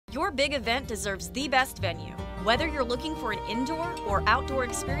Your big event deserves the best venue. Whether you're looking for an indoor or outdoor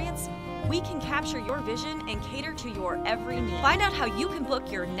experience, we can capture your vision and cater to your every need. Find out how you can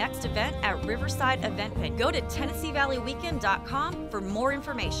book your next event at Riverside Event Venue. Go to TennesseeValleyWeekend.com for more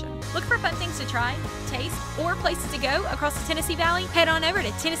information. Look for fun things to try, taste, or places to go across the Tennessee Valley? Head on over to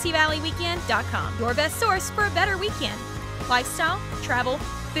TennesseeValleyWeekend.com. Your best source for a better weekend. Lifestyle, travel,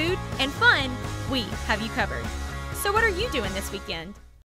 food, and fun, we have you covered. So what are you doing this weekend?